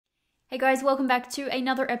Hey guys, welcome back to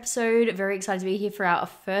another episode. Very excited to be here for our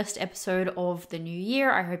first episode of the new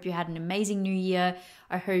year. I hope you had an amazing new year.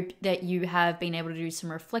 I hope that you have been able to do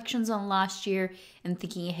some reflections on last year and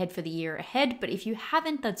thinking ahead for the year ahead. But if you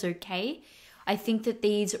haven't, that's okay. I think that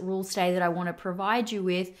these rules today that I want to provide you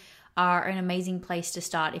with are an amazing place to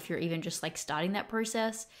start if you're even just like starting that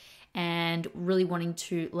process and really wanting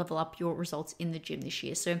to level up your results in the gym this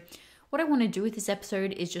year. So what I want to do with this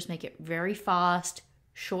episode is just make it very fast,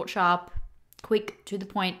 short, sharp, quick, to the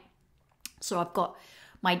point. So I've got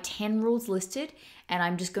my 10 rules listed and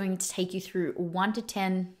I'm just going to take you through 1 to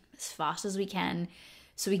 10 as fast as we can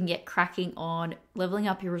so we can get cracking on leveling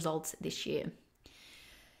up your results this year.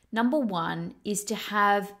 Number 1 is to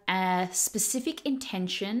have a specific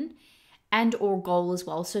intention and or goal as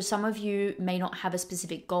well. So some of you may not have a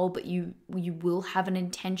specific goal, but you will have an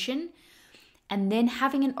intention, and then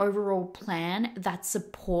having an overall plan that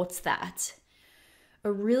supports that.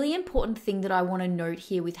 A really important thing that I want to note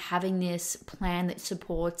here with having this plan that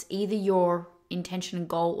supports either your intention and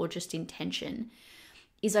goal or just intention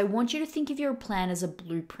is I want you to think of your plan as a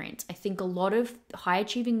blueprint. I think a lot of high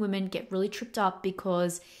achieving women get really tripped up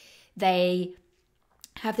because they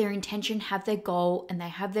have their intention, have their goal, and they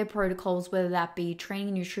have their protocols, whether that be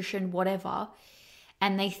training, nutrition, whatever.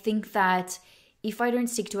 And they think that if I don't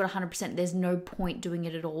stick to it 100%, there's no point doing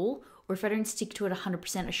it at all. Or if I don't stick to it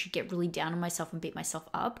 100%, I should get really down on myself and beat myself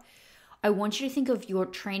up. I want you to think of your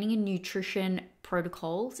training and nutrition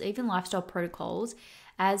protocols, even lifestyle protocols,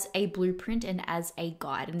 as a blueprint and as a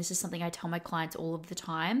guide. And this is something I tell my clients all of the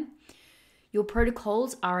time. Your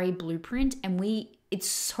protocols are a blueprint, and it's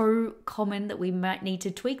so common that we might need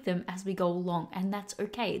to tweak them as we go along. And that's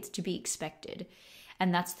okay. It's to be expected.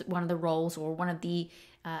 And that's one of the roles, or one of the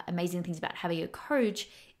amazing things about having a coach,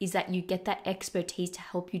 is that you get that expertise to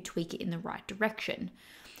help you tweak it in the right direction.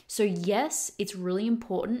 So yes, it's really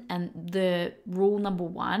important. And the rule number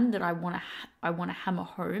 1 that I want to hammer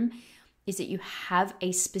home is that you have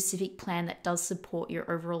a specific plan that does support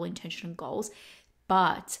your overall intention and goals,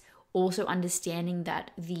 but also understanding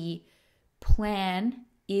that the plan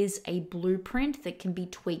is a blueprint that can be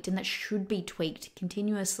tweaked and that should be tweaked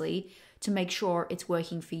continuously to make sure it's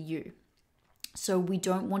working for you. So we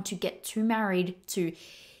don't want to get too married to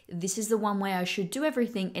this is the one way I should do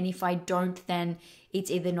everything, and if I don't, then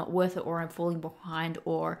it's either not worth it, or I'm falling behind,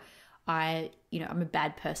 or I'm a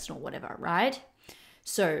bad person or whatever, right?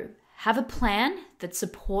 So have a plan that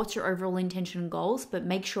supports your overall intention and goals, but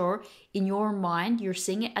make sure in your mind you're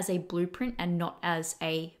seeing it as a blueprint and not as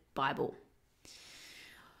a Bible.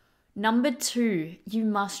 Number 2, you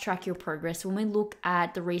must track your progress. When we look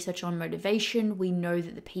at the research on motivation, we know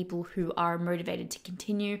that the people who are motivated to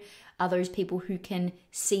continue are those people who can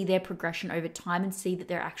see their progression over time and see that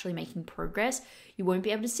they're actually making progress. You won't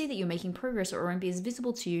be able to see that you're making progress, or it won't be as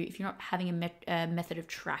visible to you if you're not having a method of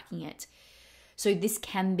tracking it. So this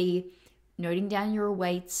can be noting down your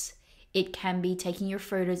weights. It can be taking your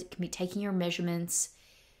photos. It can be taking your measurements.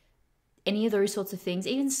 Any of those sorts of things.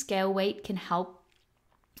 Even scale weight can help.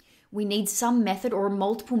 We need some method, or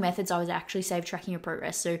multiple methods, I would actually say, of tracking your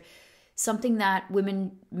progress. So something that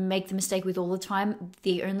women make the mistake with all the time,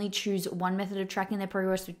 they only choose one method of tracking their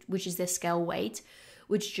progress, which is their scale weight,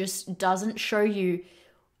 which just doesn't show you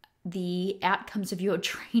the outcomes of your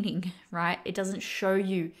training, right? It doesn't show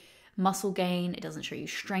you muscle gain. It doesn't show you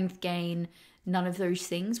strength gain, none of those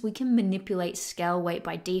things. We can manipulate scale weight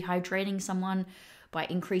by dehydrating someone, by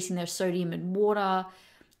increasing their sodium in water.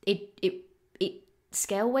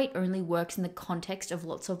 Scale weight only works in the context of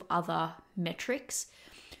lots of other metrics.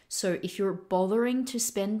 So if you're bothering to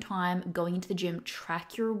spend time going into the gym,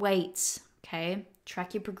 track your weights, okay?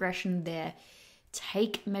 Track your progression there.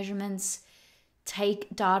 Take measurements,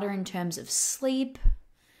 take data in terms of sleep,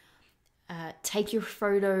 take your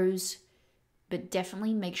photos, but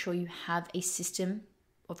definitely make sure you have a system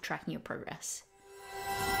of tracking your progress.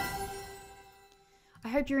 I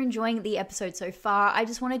hope you're enjoying the episode so far. I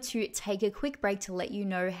just wanted to take a quick break to let you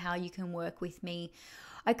know how you can work with me.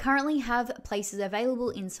 I currently have places available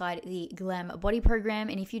inside the Glam Body program,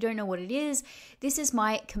 and if you don't know what it is, this is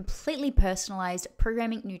my completely personalized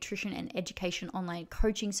programming, nutrition, and education online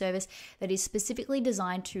coaching service that is specifically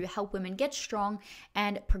designed to help women get strong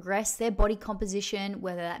and progress their body composition,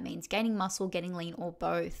 whether that means gaining muscle, getting lean, or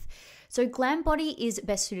both. So Glam Body is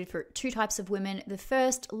best suited for 2 types of women. The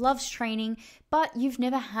first loves training, but you've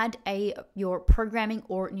never had your programming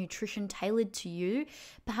or nutrition tailored to you.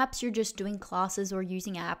 Perhaps you're just doing classes or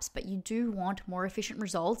using apps, but you do want more efficient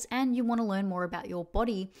results and you want to learn more about your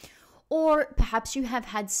body. Or perhaps you have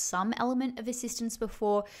had some element of assistance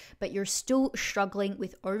before, but you're still struggling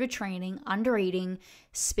with overtraining, undereating,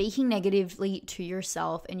 speaking negatively to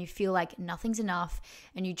yourself, and you feel like nothing's enough,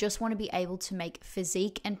 and you just want to be able to make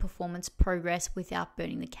physique and performance progress without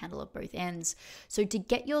burning the candle at both ends. So to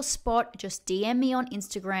get your spot, just DM me on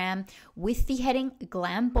Instagram with the heading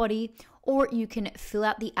Glam Body, or you can fill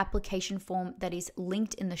out the application form that is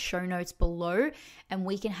linked in the show notes below, and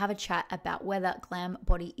we can have a chat about whether Glam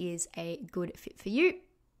Body is a good fit for you.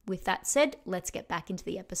 With that said, let's get back into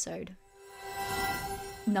the episode.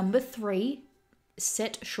 Number 3,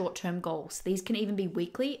 set short-term goals. These can even be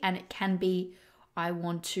weekly, and it can be, I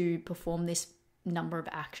want to perform this number of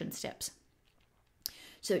action steps.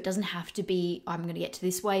 So it doesn't have to be, I'm going to get to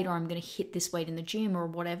this weight, or I'm going to hit this weight in the gym, or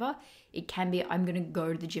whatever. It can be, I'm going to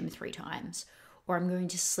go to the gym 3 times, or I'm going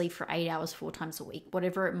to sleep for 8 hours 4 times a week,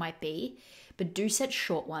 whatever it might be. But do set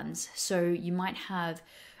short ones. So you might have,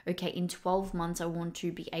 okay, in 12 months, I want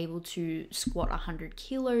to be able to squat 100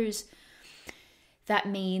 kilos. That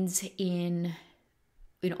means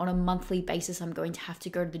on a monthly basis, I'm going to have to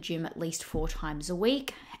go to the gym at least 4 times a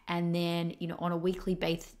week. And then, on a weekly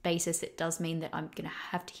basis, it does mean that I'm going to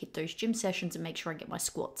have to hit those gym sessions and make sure I get my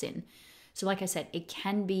squats in. So like I said, it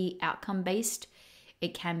can be outcome-based,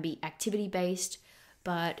 it can be activity-based,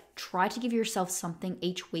 but try to give yourself something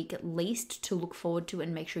each week at least to look forward to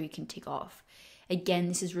and make sure you can tick off. Again,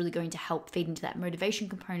 this is really going to help feed into that motivation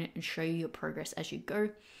component and show you your progress as you go.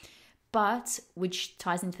 But, which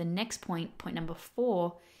ties into the next point number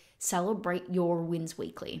 4, celebrate your wins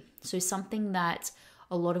weekly. So something that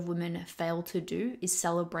a lot of women fail to do is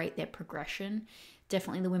celebrate their progression.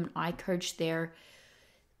 Definitely the women I coach, they're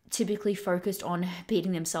typically focused on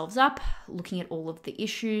beating themselves up, looking at all of the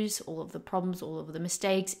issues, all of the problems, all of the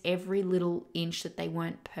mistakes, every little inch that they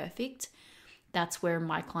weren't perfect. That's where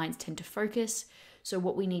my clients tend to focus. So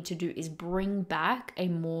what we need to do is bring back a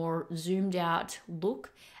more zoomed out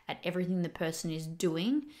look at everything the person is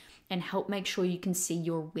doing and help make sure you can see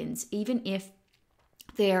your wins. Even if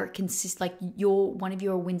they're one of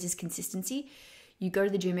your wins is consistency. You go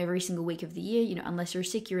to the gym every single week of the year, unless you're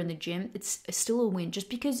sick, you're in the gym. It's still a win. Just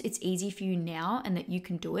because it's easy for you now and that you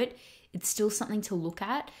can do it, it's still something to look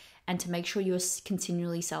at and to make sure you're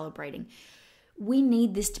continually celebrating. We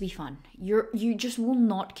need this to be fun. You just will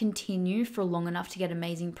not continue for long enough to get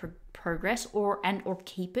amazing progress or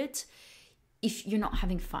keep it if you're not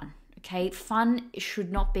having fun. Okay, fun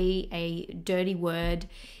should not be a dirty word.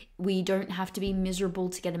 We don't have to be miserable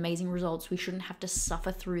to get amazing results. We shouldn't have to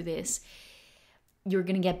suffer through this. You're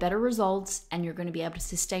going to get better results and you're going to be able to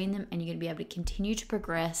sustain them and you're going to be able to continue to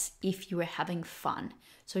progress if you are having fun.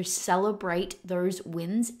 So celebrate those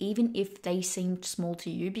wins, even if they seem small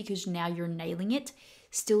to you, because now you're nailing it.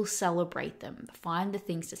 Still celebrate them. Find the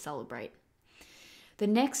things to celebrate. The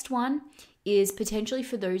next one is potentially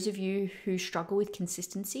for those of you who struggle with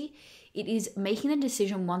consistency. It is making the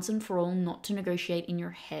decision once and for all not to negotiate in your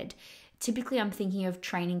head. Typically, I'm thinking of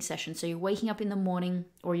training sessions. So you're waking up in the morning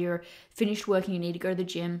or you're finished work and you need to go to the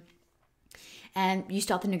gym and you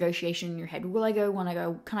start the negotiation in your head. Will I go? When I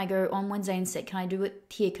go? Can I go on Wednesday instead? Can I do it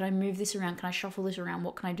here? Can I move this around? Can I shuffle this around?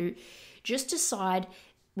 What can I do? Just decide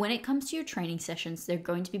when it comes to your training sessions, they're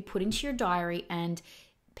going to be put into your diary, and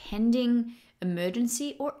pending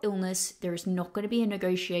emergency or illness, there is not going to be a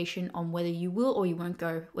negotiation on whether you will or you won't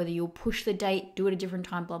go, whether you'll push the date, do it a different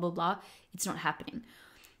time, blah, blah, blah. It's not happening.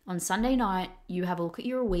 On Sunday night, you have a look at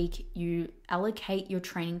your week, you allocate your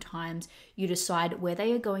training times, you decide where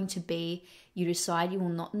they are going to be, you decide you will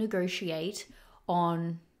not negotiate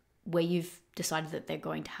on where you've decided that they're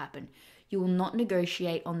going to happen. You will not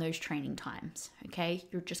negotiate on those training times, okay?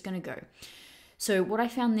 You're just going to go. So what I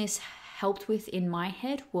found this helped with in my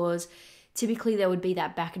head was typically there would be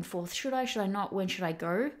that back and forth. Should I not? When should I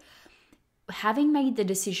go? Having made the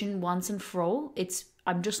decision once and for all,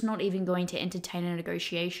 I'm just not even going to entertain a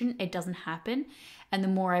negotiation. It doesn't happen. And the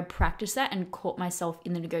more I practiced that and caught myself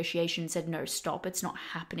in the negotiation and said, no, stop, it's not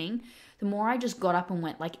happening, the more I just got up and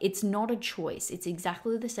went. Like, it's not a choice. It's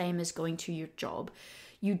exactly the same as going to your job.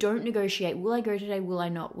 You don't negotiate. Will I go today? Will I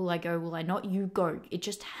not? Will I go? Will I not? You go. It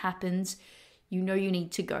just happens. You know you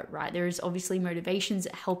need to go, right? There is obviously motivations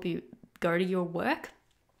that help you go to your work,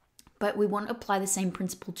 but we want to apply the same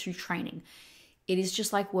principle to training. It is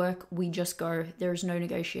just like work. We just go. There is no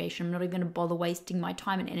negotiation. I'm not even going to bother wasting my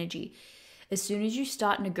time and energy. As soon as you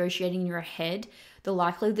start negotiating in your head, the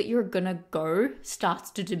likelihood that you're going to go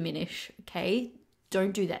starts to diminish, okay?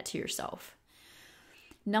 Don't do that to yourself.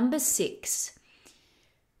 Number 6,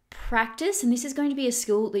 practice, and this is going to be a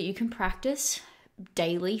skill that you can practice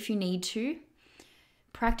daily if you need to.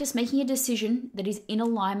 Practice making a decision that is in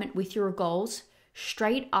alignment with your goals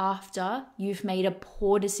straight after you've made a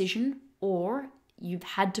poor decision or you've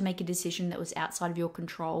had to make a decision that was outside of your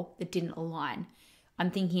control that didn't align.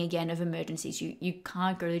 I'm thinking again of emergencies. You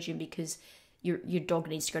can't go to the gym because your dog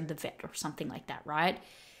needs to go to the vet or something like that, right?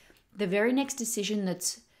 The very next decision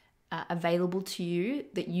that's available to you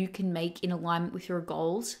that you can make in alignment with your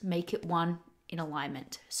goals, make it one in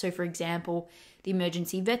alignment. So for example, the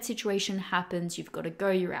emergency vet situation happens, you've got to go,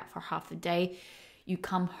 you're out for half the day, you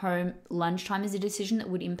come home, lunchtime is a decision that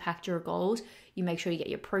would impact your goals. You make sure you get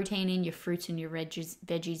your protein in, your fruits and your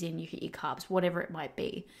veggies in, you hit your carbs, whatever it might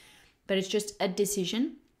be. But it's just a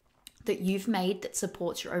decision that you've made that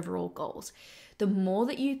supports your overall goals. The more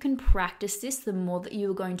that you can practice this, the more that you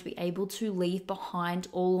are going to be able to leave behind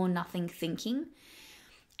all or nothing thinking.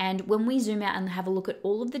 And when we zoom out and have a look at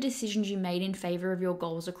all of the decisions you made in favor of your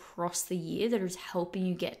goals across the year that is helping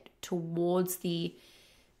you get towards the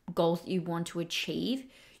goals that you want to achieve,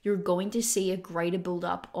 you're going to see a greater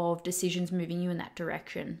buildup of decisions moving you in that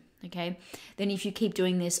direction. Okay. Then if you keep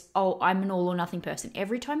doing this, oh, I'm an all or nothing person.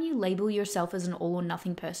 Every time you label yourself as an all or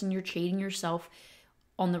nothing person, you're cheating yourself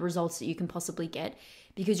on the results that you can possibly get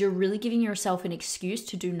because you're really giving yourself an excuse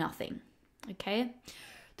to do nothing. Okay.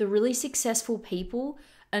 The really successful people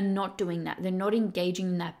are not doing that. They're not engaging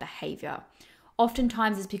in that behavior.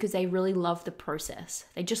 Oftentimes it's because they really love the process.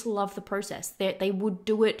 They just love the process. They would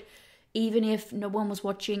do it even if no one was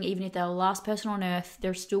watching, even if they're the last person on earth,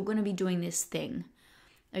 they're still going to be doing this thing.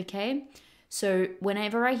 Okay? So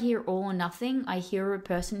whenever I hear all or nothing, I hear a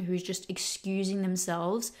person who's just excusing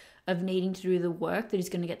themselves of needing to do the work that is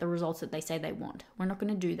going to get the results that they say they want. We're not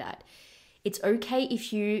going to do that. It's okay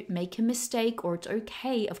if you make a mistake, or it's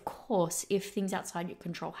okay, of course, if things outside your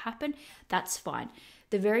control happen. That's fine.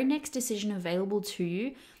 The very next decision available to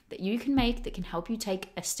you that you can make that can help you take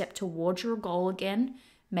a step towards your goal again,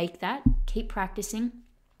 make that. Keep practicing.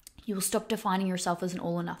 You will stop defining yourself as an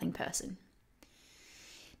all or nothing person.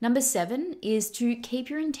 Number 7 is to keep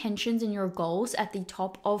your intentions and your goals at the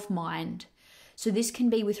top of mind. So this can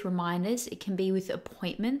be with reminders, it can be with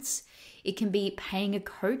appointments, it can be paying a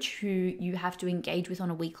coach who you have to engage with on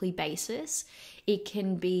a weekly basis. It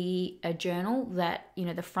can be a journal that,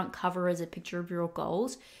 the front cover is a picture of your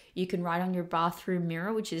goals. You can write on your bathroom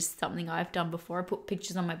mirror, which is something I've done before. I put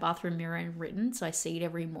pictures on my bathroom mirror and written, so I see it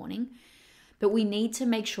every morning. But we need to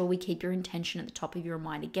make sure we keep your intention at the top of your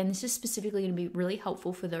mind. Again, this is specifically going to be really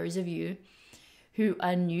helpful for those of you who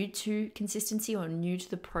are new to consistency or new to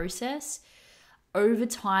the process. Over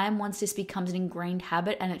time, once this becomes an ingrained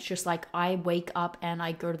habit and it's just like I wake up and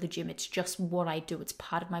I go to the gym, it's just what I do. It's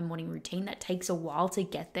part of my morning routine. That takes a while to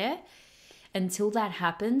get there. Until that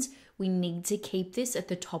happens, we need to keep this at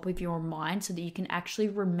the top of your mind so that you can actually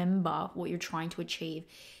remember what you're trying to achieve.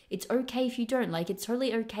 It's okay if you don't. It's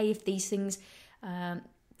totally okay if these things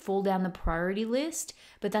fall down the priority list,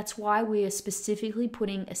 but that's why we are specifically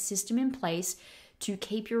putting a system in place to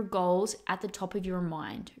keep your goals at the top of your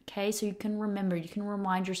mind, okay? So you can remember, you can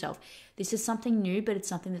remind yourself, this is something new, but it's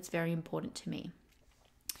something that's very important to me.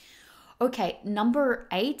 Okay, number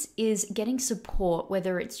 8 is getting support,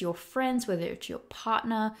 whether it's your friends, whether it's your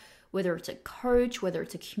partner, whether it's a coach, whether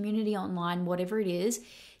it's a community online, whatever it is,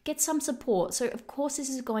 get some support. So of course, this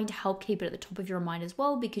is going to help keep it at the top of your mind as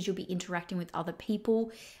well, because you'll be interacting with other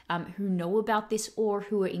people who know about this or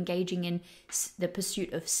who are engaging in the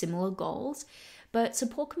pursuit of similar goals. But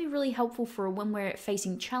support can be really helpful for when we're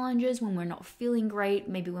facing challenges, when we're not feeling great,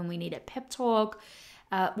 maybe when we need a pep talk,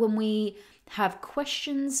 when we have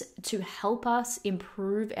questions to help us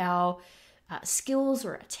improve our skills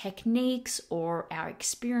or our techniques or our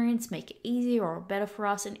experience, make it easier or better for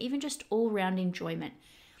us, and even just all-round enjoyment.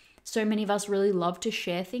 So many of us really love to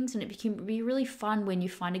share things, and it can be really fun when you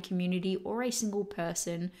find a community or a single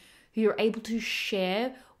person who you're able to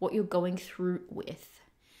share what you're going through with.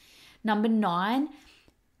 Number 9,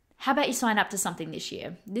 how about you sign up to something this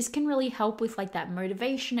year? This can really help with that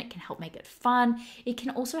motivation. It can help make it fun. It can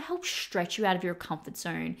also help stretch you out of your comfort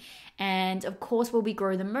zone. And of course, where we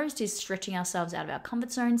grow the most is stretching ourselves out of our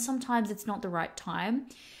comfort zone. Sometimes it's not the right time,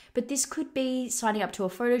 but this could be signing up to a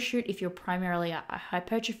photo shoot if you're primarily a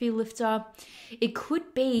hypertrophy lifter. It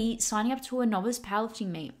could be signing up to a novice powerlifting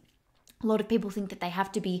meet. A lot of people think that they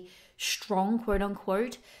have to be strong, quote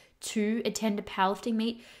unquote, to attend a powerlifting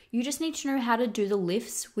meet. You just need to know how to do the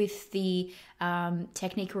lifts with the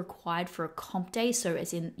technique required for a comp day. So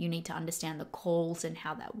as in, you need to understand the calls and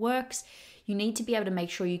how that works. You need to be able to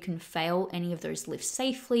make sure you can fail any of those lifts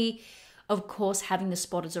safely. Of course, having the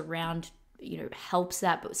spotters around, helps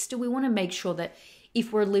that, but still we want to make sure that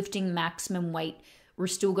if we're lifting maximum weight, we're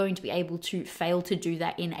still going to be able to fail to do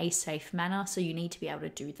that in a safe manner. So you need to be able to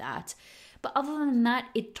do that. But other than that,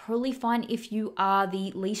 it's totally fine if you are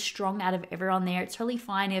the least strong out of everyone there. It's totally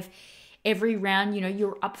fine if every round,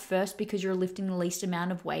 you're up first because you're lifting the least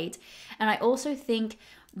amount of weight. And I also think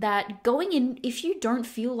that going in, if you don't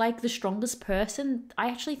feel like the strongest person, I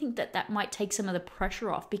actually think that might take some of the pressure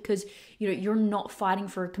off, because you're not fighting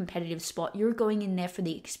for a competitive spot. You're going in there for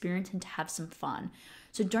the experience and to have some fun.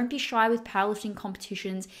 So don't be shy with powerlifting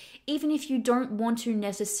competitions. Even if you don't want to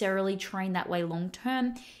necessarily train that way long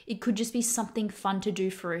term, it could just be something fun to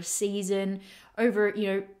do for a season over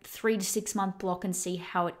 3 to 6 month block and see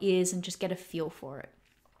how it is and just get a feel for it.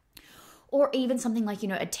 Or even something like, a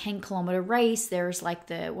 10-kilometer race. There's like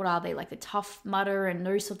the Tough Mudder and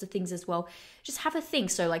those sorts of things as well. Just have a think.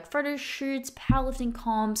 So like photo shoots, powerlifting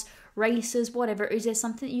comps, races, whatever. Is there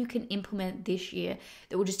something that you can implement this year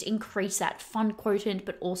that will just increase that fun quotient,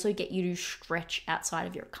 but also get you to stretch outside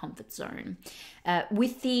of your comfort zone?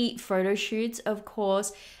 With the photo shoots, of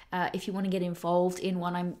course, if you want to get involved in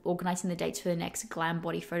one, I'm organizing the dates for the next Glam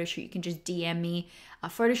Body photo shoot. You can just DM me a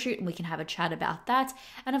photo shoot and we can have a chat about that.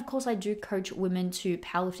 And of course, I do coach women to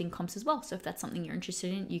powerlifting comps as well. So if that's something you're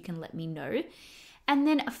interested in, you can let me know. And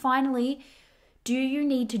then finally, do you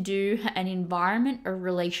need to do an environment, a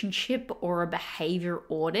relationship, or a behavior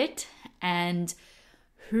audit? And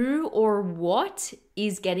who or what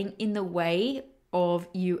is getting in the way of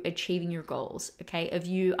you achieving your goals, okay? Of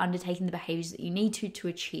you undertaking the behaviors that you need to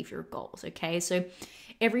achieve your goals, okay? So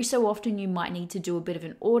every so often you might need to do a bit of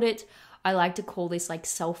an audit. I like to call this like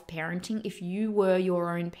self-parenting. If you were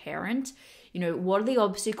your own parent, what are the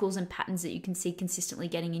obstacles and patterns that you can see consistently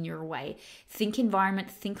getting in your way? Think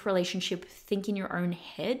environment, think relationship, think in your own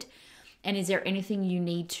head. And is there anything you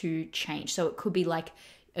need to change? So it could be like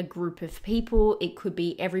a group of people. It could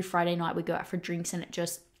be every Friday night we go out for drinks and it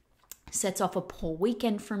just sets off a poor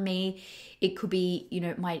weekend for me. It could be,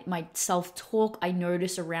 my self-talk. I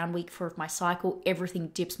notice around week 4 of my cycle, everything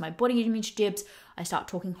dips, my body image dips. I start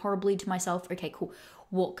talking horribly to myself. Okay, cool.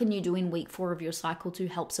 What can you do in week 4 of your cycle to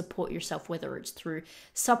help support yourself, whether it's through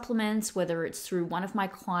supplements, whether it's through one of my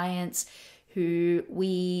clients who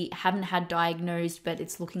we haven't had diagnosed, but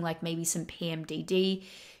it's looking like maybe some PMDD.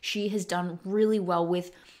 She has done really well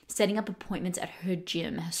with setting up appointments at her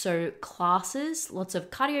gym. So classes, lots of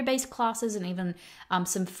cardio-based classes, and even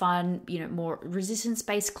some fun, more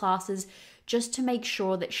resistance-based classes, just to make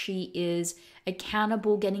sure that she is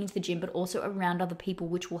accountable getting into the gym, but also around other people,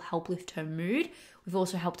 which will help lift her mood. We've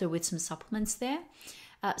also helped her with some supplements there.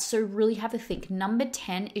 So really have a think. Number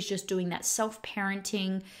 10 is just doing that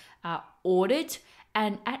self-parenting audit,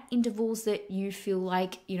 and at intervals that you feel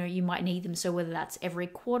like, you might need them. So whether that's every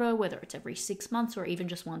quarter, whether it's every 6 months, or even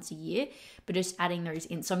just once a year, but just adding those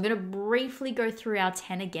in. So I'm going to briefly go through our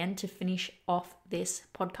 10 again to finish off this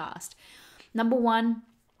podcast. Number 1,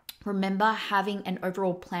 remember having an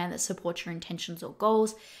overall plan that supports your intentions or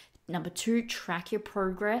goals. Number 2, track your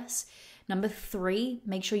progress. Number 3,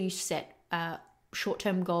 make sure you set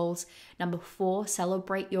short-term goals. Number 4,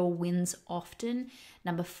 celebrate your wins often.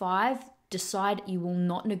 Number 5, decide you will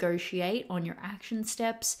not negotiate on your action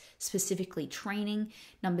steps, specifically training.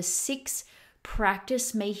 Number 6,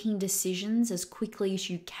 practice making decisions as quickly as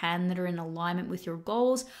you can that are in alignment with your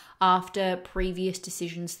goals after previous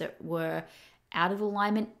decisions that were out of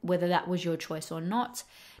alignment, whether that was your choice or not.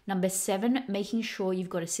 Number 7, making sure you've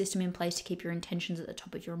got a system in place to keep your intentions at the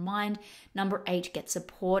top of your mind. Number 8, get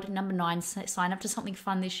support. Number 9, sign up to something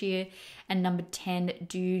fun this year. And number 10,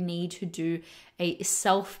 do you need to do a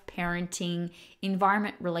self-parenting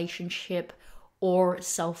environment, relationship, or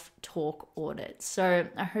self-talk audit? So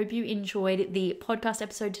I hope you enjoyed the podcast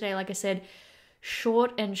episode today. Like I said,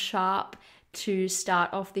 short and sharp to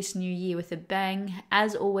start off this new year with a bang.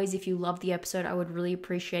 As always, if you love the episode, I would really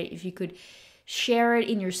appreciate if you could share it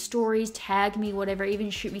in your stories, tag me, whatever, even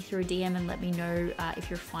shoot me through a DM and let me know if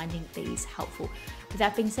you're finding these helpful. With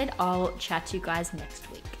that being said, I'll chat to you guys next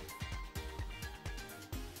week.